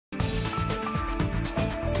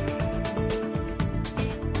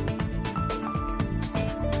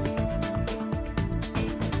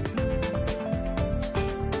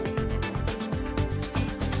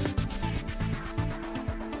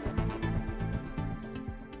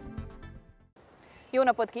Jó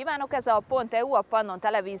napot kívánok! Ez a Pont.eu, a Pannon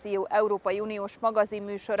Televízió Európai Uniós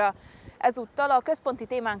magazinműsora. Ezúttal a központi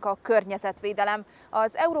témánk a környezetvédelem.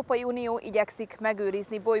 Az Európai Unió igyekszik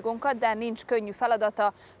megőrizni bolygónkat, de nincs könnyű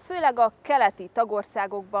feladata. Főleg a keleti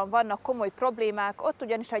tagországokban vannak komoly problémák, ott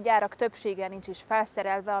ugyanis a gyárak többsége nincs is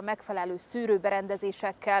felszerelve a megfelelő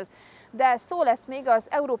szűrőberendezésekkel. De szó lesz még az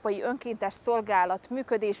Európai Önkéntes Szolgálat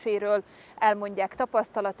működéséről, elmondják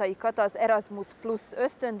tapasztalataikat az Erasmus Plus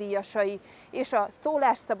ösztöndíjasai, és a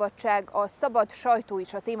szólásszabadság, a szabad sajtó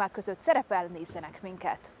is a témák között szerepel, nézzenek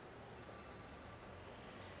minket!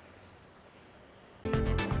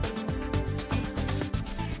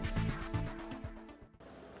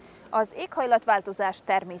 Az éghajlatváltozás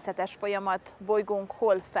természetes folyamat, bolygónk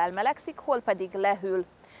hol felmelegszik, hol pedig lehűl.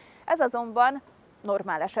 Ez azonban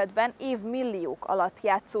normál esetben évmilliók alatt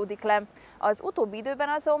játszódik le. Az utóbbi időben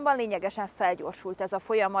azonban lényegesen felgyorsult ez a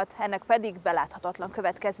folyamat, ennek pedig beláthatatlan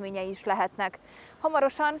következményei is lehetnek.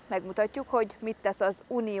 Hamarosan megmutatjuk, hogy mit tesz az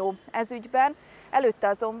Unió ez ügyben, előtte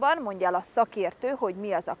azonban mondja el a szakértő, hogy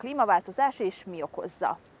mi az a klímaváltozás és mi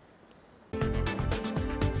okozza.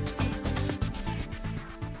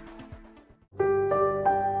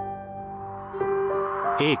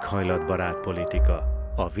 Éghajlatbarát politika.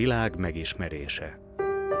 A világ megismerése.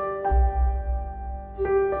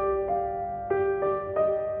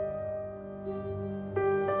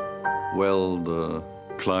 Well, the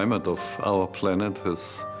climate of our planet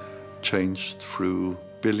has changed through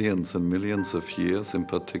billions and millions of years. In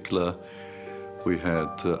particular, we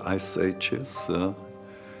had ice ages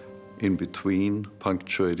in between,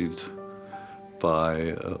 punctuated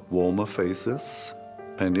by warmer phases.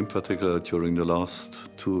 And in particular, during the last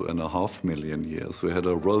 2.5 million years, we had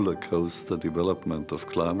a roller coaster development of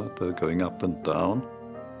climate going up and down.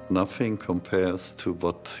 Nothing compares to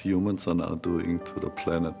what humans are now doing to the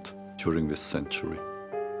planet during this century.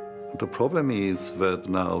 The problem is that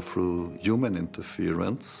now, through human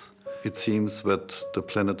interference, it seems that the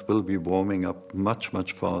planet will be warming up much,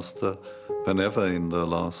 much faster than ever in the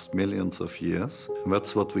last millions of years. And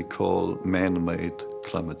that's what we call man-made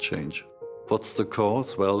climate change. What's the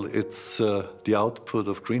cause? Well, it's the output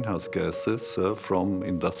of greenhouse gases from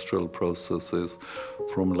industrial processes,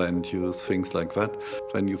 from land use, things like that.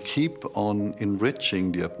 When you keep on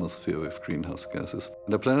enriching the atmosphere with greenhouse gases,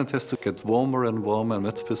 the planet has to get warmer and warmer, and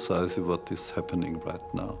that's precisely what is happening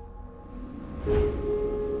right now.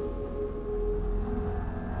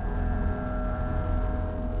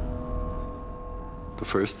 The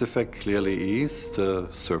first effect clearly is the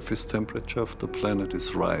surface temperature of the planet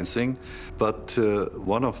is rising, but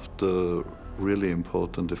one of the really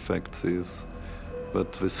important effects is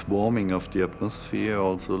that this warming of the atmosphere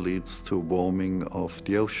also leads to warming of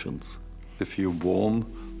the oceans. If you warm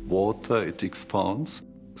water, it expands,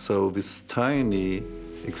 so this tiny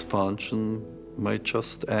expansion may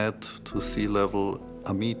just add to sea level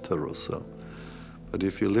a meter or so. But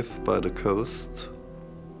if you live by the coast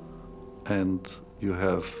and you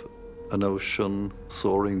have an ocean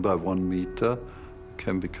soaring by 1 meter,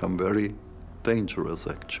 can become very dangerous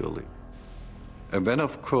actually. And then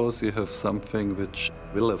of course you have something which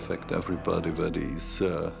will affect everybody, that is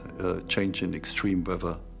change in extreme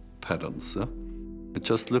weather patterns.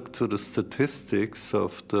 Just look to the statistics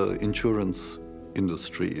of the insurance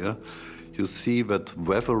industry. You see that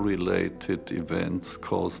weather-related events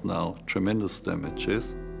cause now tremendous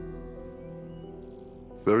damages.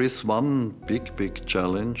 There is one big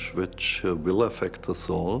challenge which will affect us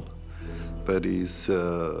all, that is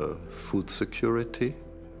food security.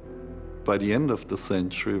 By the end of the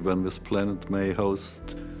century, when this planet may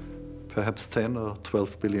host perhaps 10 or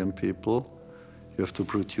 12 billion people, you have to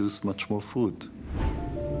produce much more food.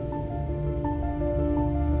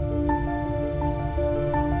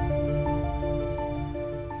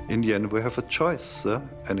 In the end, we have a choice,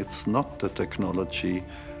 and it's not the technology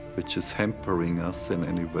which is hampering us in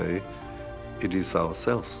any way, it is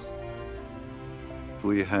ourselves.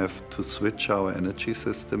 We have to switch our energy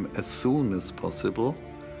system as soon as possible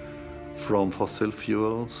from fossil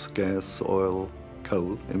fuels, gas, oil,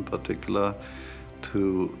 coal in particular,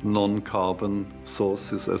 to non-carbon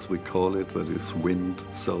sources, as we call it, that is wind,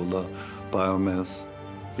 solar, biomass.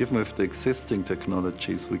 Even with the existing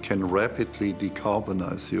technologies, we can rapidly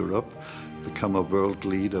decarbonize Europe, become a world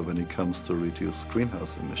leader when it comes to reduce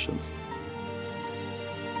greenhouse emissions.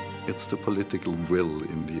 It's the political will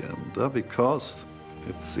in the end, because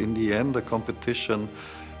it's in the end a competition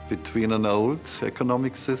between an old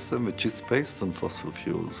economic system which is based on fossil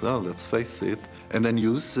fuels, let's face it, and a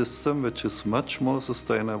new system which is much more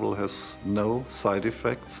sustainable, has no side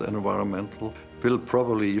effects, environmental, will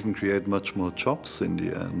probably even create much more jobs in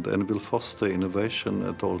the end, and will foster innovation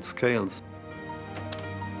at all scales.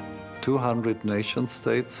 200 nation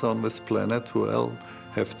states on this planet who all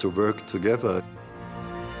have to work together.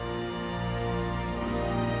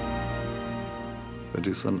 It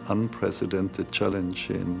is an unprecedented challenge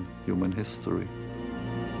in human history.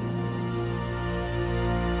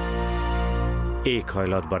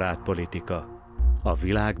 Éghajlatbarát politika. A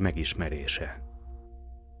világ megismerése.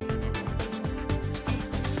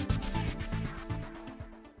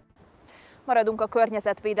 Maradunk a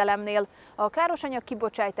környezetvédelemnél. A károsanyag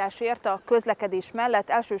kibocsátásért a közlekedés mellett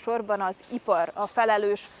elsősorban az ipar a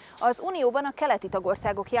felelős. Az Unióban a keleti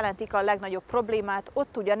tagországok jelentik a legnagyobb problémát,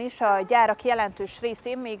 ott ugyanis a gyárak jelentős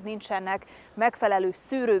részén még nincsenek megfelelő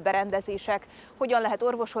szűrőberendezések. Hogyan lehet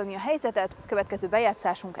orvosolni a helyzetet? Következő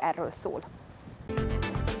bejátszásunk erről szól.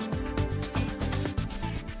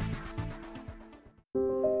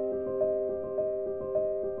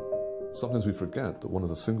 Sometimes we forget that one of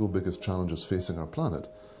the single biggest challenges facing our planet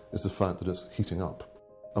is the fact that it's heating up.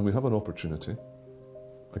 And we have an opportunity,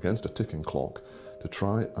 against a ticking clock, to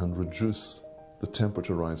try and reduce the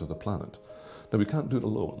temperature rise of the planet. Now, we can't do it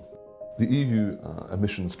alone. The EU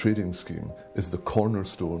emissions trading scheme is the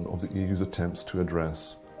cornerstone of the EU's attempts to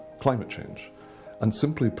address climate change. And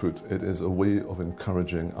simply put, it is a way of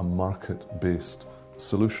encouraging a market-based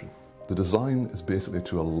solution. The design is basically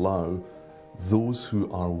to allow those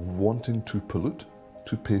who are wanting to pollute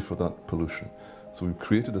to pay for that pollution. So we've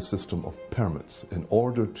created a system of permits. In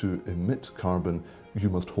order to emit carbon, you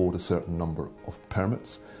must hold a certain number of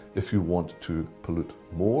permits. If you want to pollute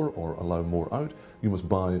more or allow more out, you must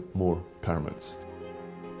buy more permits.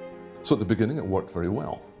 So at the beginning it worked very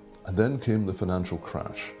well. And then came the financial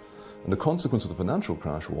crash. And the consequence of the financial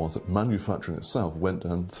crash was that manufacturing itself went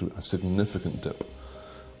down through a significant dip.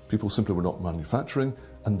 People simply were not manufacturing,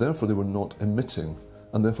 and therefore they were not emitting,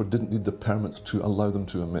 and therefore didn't need the permits to allow them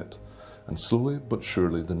to emit. And slowly but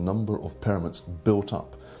surely the number of permits built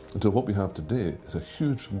up until what we have today is a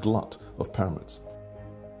huge glut of permits.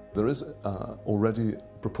 There is already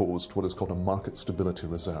proposed what is called a market stability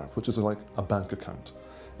reserve, which is like a bank account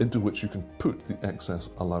into which you can put the excess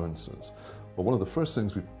allowances. Well, one of the first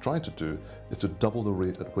things we've tried to do is to double the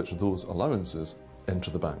rate at which those allowances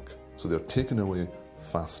enter the bank. So they're taken away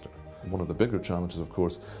faster. One of the bigger challenges, of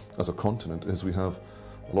course, as a continent is we have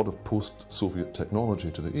a lot of post-Soviet technology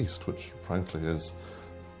to the east, which frankly is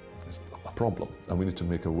a problem, and we need to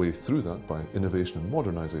make a way through that by innovation and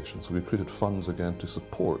modernization. So we created funds again to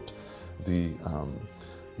support the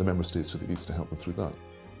member states to the east to help them through that.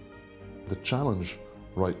 The challenge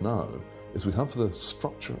right now is we have the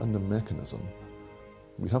structure and the mechanism.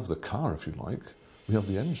 We have the car, if you like. We have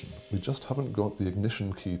the engine. We just haven't got the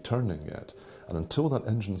ignition key turning yet. And until that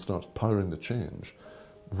engine starts powering the change,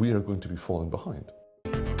 we are going to be falling behind.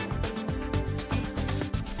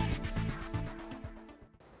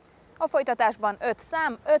 A folytatásban 5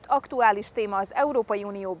 szám, 5 aktuális téma az Európai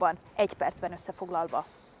Unióban, 1 percben összefoglalva.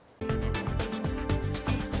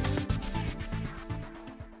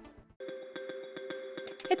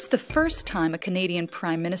 It's the first time a Canadian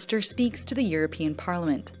Prime Minister speaks to the European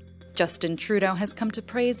Parliament. Justin Trudeau has come to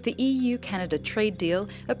praise the EU-Canada trade deal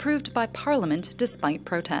approved by Parliament despite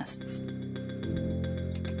protests.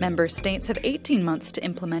 Member states have 18 months to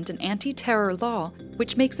implement an anti-terror law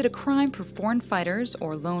which makes it a crime for foreign fighters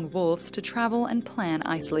or lone wolves to travel and plan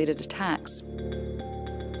isolated attacks.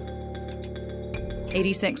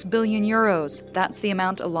 86 billion euros, that's the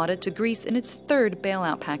amount allotted to Greece in its third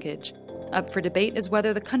bailout package. Up for debate is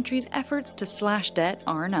whether the country's efforts to slash debt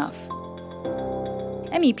are enough.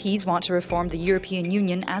 MEPs want to reform the European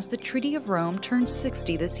Union as the Treaty of Rome turns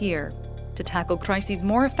 60 this year. To tackle crises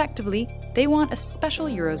more effectively, they want a special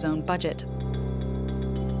Eurozone budget.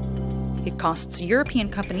 It costs European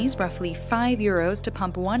companies roughly €5 to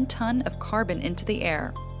pump 1 ton of carbon into the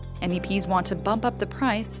air. MEPs want to bump up the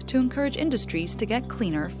price to encourage industries to get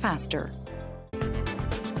cleaner faster.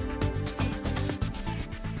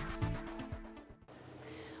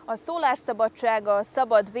 A szólásszabadság, a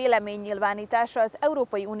szabad véleménynyilvánítás az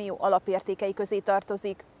Európai Unió alapértékei közé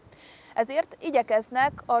tartozik. Ezért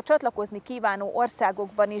igyekeznek a csatlakozni kívánó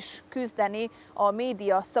országokban is küzdeni a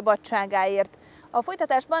média szabadságáért. A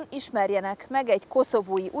folytatásban ismerjenek meg egy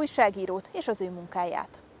koszovói újságírót és az ő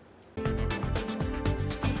munkáját.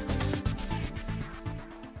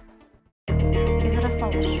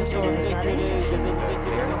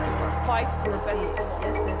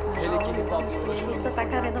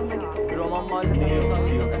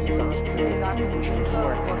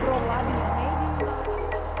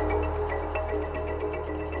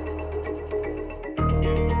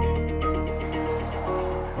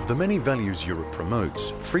 Of the many values Europe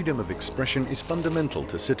promotes, freedom of expression is fundamental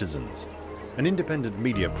to citizens. An independent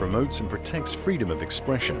media promotes and protects freedom of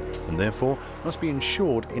expression and therefore must be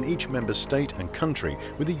ensured in each member state and country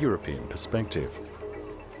with a European perspective.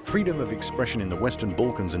 Freedom of expression in the Western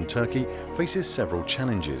Balkans and Turkey faces several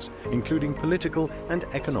challenges, including political and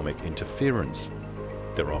economic interference.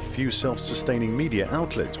 There are few self-sustaining media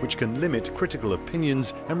outlets which can limit critical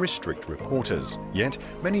opinions and restrict reporters. Yet,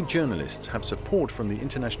 many journalists have support from the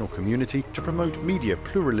international community to promote media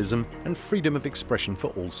pluralism and freedom of expression for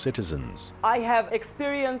all citizens. I have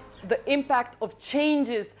experienced the impact of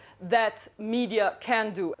changes that media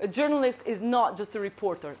can do. A journalist is not just a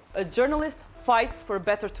reporter. A journalist fights for a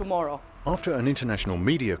better tomorrow. After an international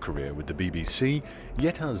media career with the BBC,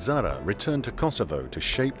 Jeta Zara returned to Kosovo to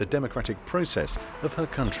shape the democratic process of her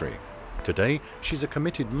country. Today, she's a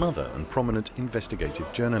committed mother and prominent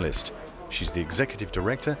investigative journalist. She's the executive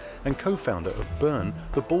director and co-founder of BURN,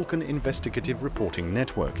 the Balkan Investigative Reporting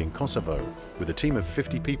Network in Kosovo. With a team of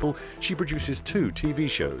 50 people, she produces 2 TV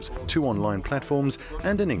shows, 2 online platforms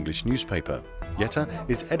and an English newspaper. Jeta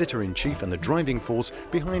is editor-in-chief and the driving force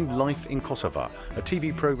behind Life in Kosovo, a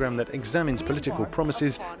TV program that examines political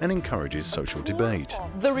promises and encourages social debate.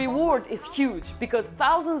 The reward is huge because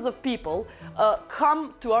thousands of people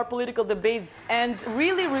come to our political debates and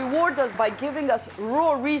really reward us by giving us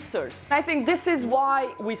raw research. I think this is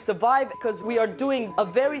why we survive, because we are doing a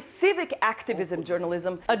very civic activism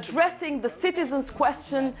journalism, addressing the citizen's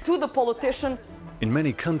question to the politician. In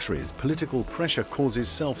many countries, political pressure causes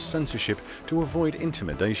self-censorship to avoid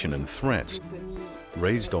intimidation and threats,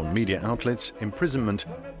 raised on media outlets, imprisonment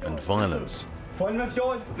and violence.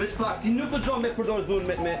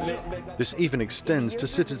 This even extends to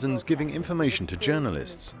citizens giving information to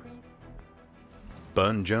journalists.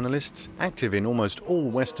 BURN journalists, active in almost all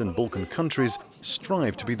Western Balkan countries,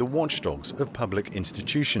 strive to be the watchdogs of public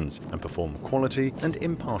institutions and perform quality and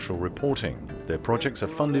impartial reporting. Their projects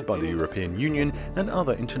are funded by the European Union and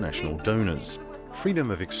other international donors.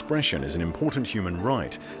 Freedom of expression is an important human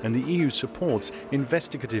right, and the EU supports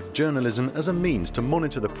investigative journalism as a means to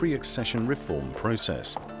monitor the pre-accession reform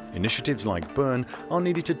process. Initiatives like BURN are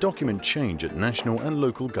needed to document change at national and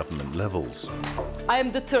local government levels. I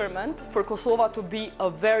am determined for Kosovo to be a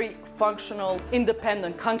very functional,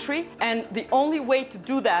 independent country, and the only way to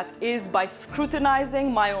do that is by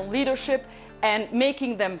scrutinizing my own leadership and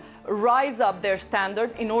making them rise up their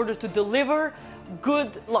standard in order to deliver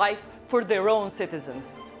good life for their own citizens.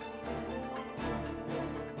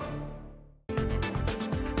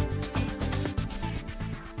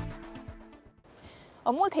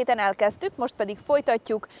 A múlt héten elkezdtük, most pedig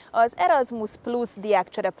folytatjuk. Az Erasmus Plus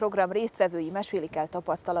diákcsere program résztvevői mesélik el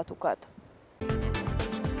tapasztalatukat.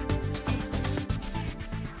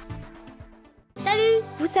 Salut!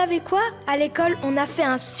 Vous savez quoi? À l'école, on a fait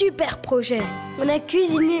un super projet. On a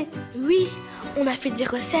cuisiné. Oui, on a fait des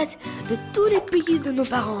recettes de tous les pays de nos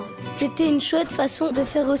parents. C'était une chouette façon de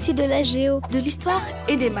faire aussi de la géo, de l'histoire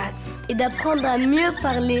et des maths. Et d'apprendre à mieux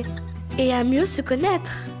parler. Et à mieux se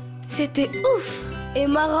connaître. C'était ouf! Et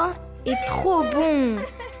marrant et trop bon.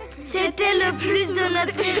 C'était le plus de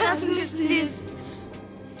notre Erasmus Plus.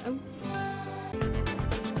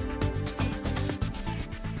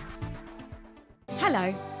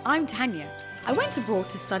 Hello, I'm Tanya. I went abroad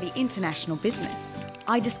to study international business.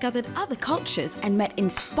 I discovered other cultures and met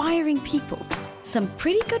inspiring people. Some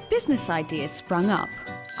pretty good business ideas sprung up.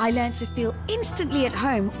 I learned to feel instantly at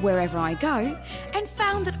home wherever I go and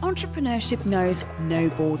found that entrepreneurship knows no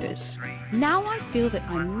borders. Now I feel that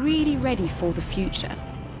I'm really ready for the future.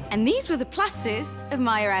 And these were the pluses of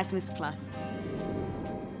my Erasmus Plus.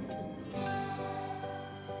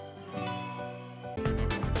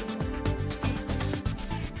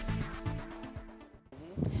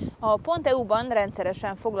 A Pont.EU-ban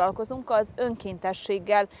rendszeresen foglalkozunk az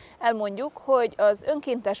önkéntességgel. Elmondjuk, hogy az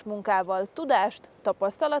önkéntes munkával tudást,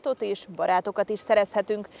 tapasztalatot és barátokat is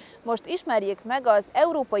szerezhetünk. Most ismerjék meg az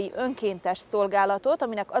Európai Önkéntes Szolgálatot,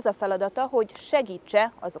 aminek az a feladata, hogy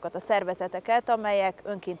segítse azokat a szervezeteket, amelyek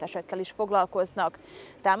önkéntesekkel is foglalkoznak.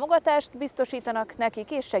 Támogatást biztosítanak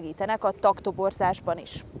nekik és segítenek a tagtoborzásban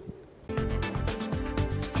is.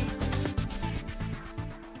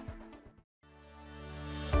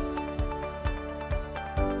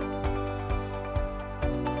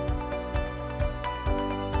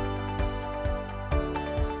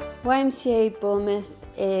 YMCA Bournemouth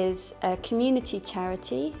is a community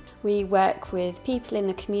charity. We work with people in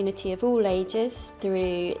the community of all ages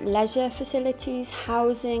through leisure facilities,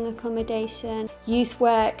 housing accommodation, youth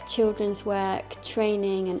work, children's work,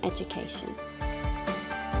 training and education.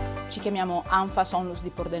 Ci chiamiamo ANFAS Onlus di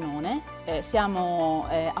Pordenone, siamo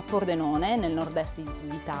a Pordenone nel nord-est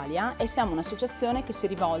d'Italia e siamo un'associazione che si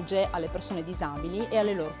rivolge alle persone disabili e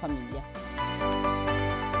alle loro famiglie.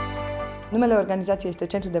 Numele organizației este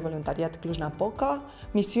Centrul de Voluntariat Cluj-Napoca.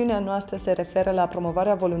 Misiunea noastră se referă la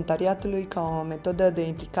promovarea voluntariatului ca o metodă de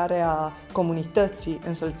implicare a comunității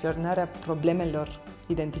în soluționarea problemelor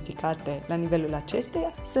identificate la nivelul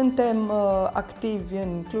acesteia. Suntem activi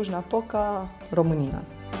în Cluj-Napoca, România.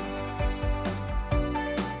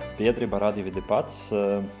 Biedrība Radi vidi pats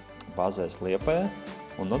bāzēs Liepājā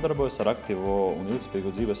un nodarbojas ar aktīvo un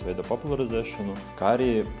ilgspējīgu dzīvesveidu popularizēšanu, kā arī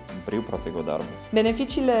brīvprātīgo darbu.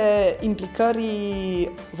 Beneficiile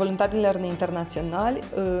implicării voluntarilor internaționali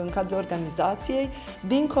în cadrul organizației,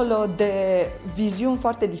 dincolo de viziuni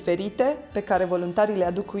foarte diferite pe care voluntarii le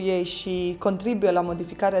aduc cu ei și contribuie la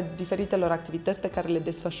modificarea diferitelor activități pe care le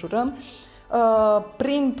desfășurăm,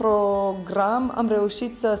 prin program am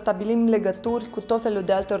reușit să stabilim legături cu tot felul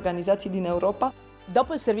de alte organizații din Europa.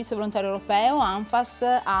 Dopo il Servizio Volontario Europeo, ANFAS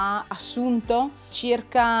ha assunto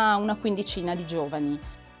circa una quindicina di giovani.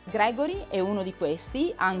 Gregory è uno di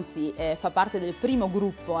questi, anzi fa parte del primo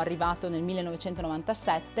gruppo arrivato nel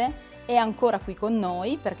 1997, è ancora qui con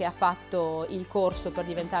noi perché ha fatto il corso per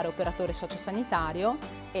diventare operatore sociosanitario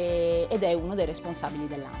ed è uno dei responsabili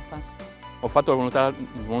dell'ANFAS. Ho fatto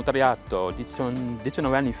volontariato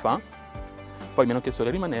 19 anni fa, poi mi hanno chiesto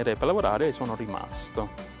di rimanere per lavorare e sono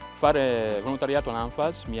rimasto. Fare volontariato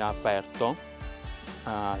all'ANFAS mi ha aperto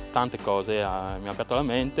a tante cose, mi ha aperto la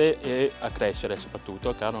mente e a crescere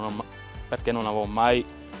soprattutto, perché non avevo mai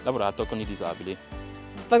lavorato con i disabili.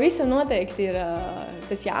 Pavisam noteikti ir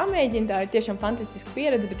tas jāmēģina, tā ir tiešām fantastiska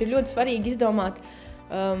pieredze, bet ir ļoti svarīgi izdomāt,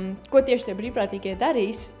 ko tieši tie brīvprātīgie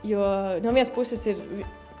darīs, jo no vienas puses ir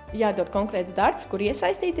jādod konkrēts darbs, kur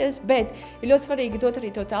iesaistīties, bet ir ļoti svarīgi dot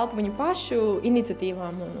arī to telpu viņu pašu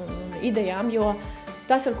iniciatīvām un idejām, jo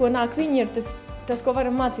tas, ar ko nāk viņi, ir tas, ko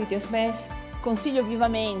varam mācīties mēs. Consiglio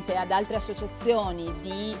vivamente ad altre associazioni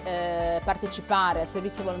di partecipare al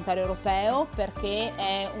Servizio Volontario Europeo perché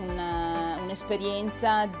è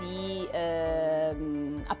un'esperienza di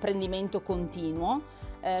apprendimento continuo,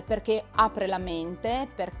 perché apre la mente,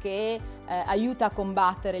 perché aiuta a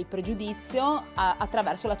combattere il pregiudizio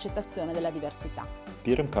attraverso l'accettazione della diversità.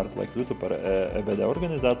 Pirmkārt, lai kļūtu par EBD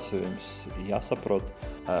organizāciju, jums jāsaprot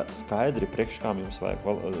skaidri, priekš kam jums vajag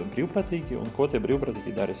brīvprātīgi un ko tie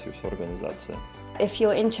brīvprātīgi darīs jūsu organizācijā. If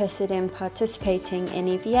you're interested in participating in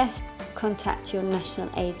EVS, contact your national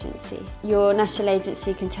agency. Your national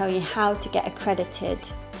agency can tell you how to get accredited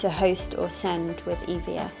to host or send with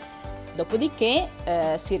EVS. Dopodiché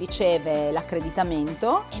si riceve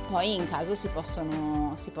l'accreditamento e poi in caso si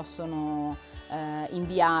possono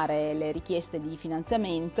inviare le richieste di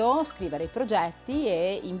finanziamento, scrivere i progetti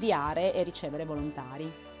e inviare e ricevere volontari.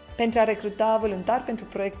 Pentru a recruta voluntari pentru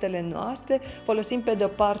proiectele noastre, folosim pe de-o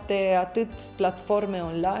parte atât platforme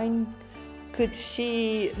online, cât și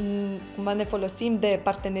ne folosim de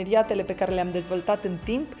parteneriatele pe care le-am dezvoltat în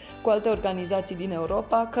timp cu alte organizații din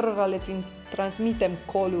Europa, cărora le transmitem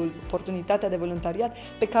call-ul, oportunitatea de voluntariat,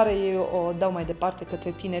 pe care ei o dau mai departe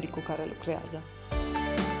către tinerii cu care lucrează.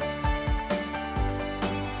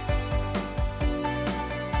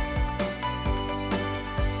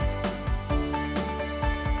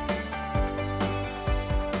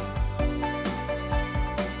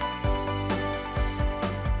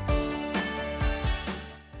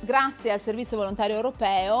 Grazie al Servizio Volontario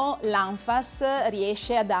Europeo l'ANFAS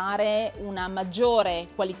riesce a dare una maggiore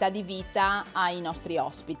qualità di vita ai nostri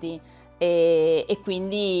ospiti e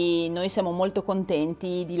quindi noi siamo molto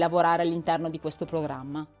contenti di lavorare all'interno di questo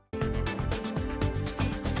programma.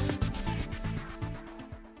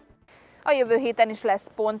 A jövő héten is lesz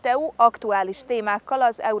Pont.eu, aktuális témákkal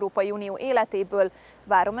az Európai Unió életéből.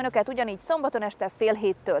 Várom Önöket ugyanígy szombaton este fél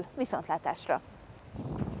héttől. Viszontlátásra!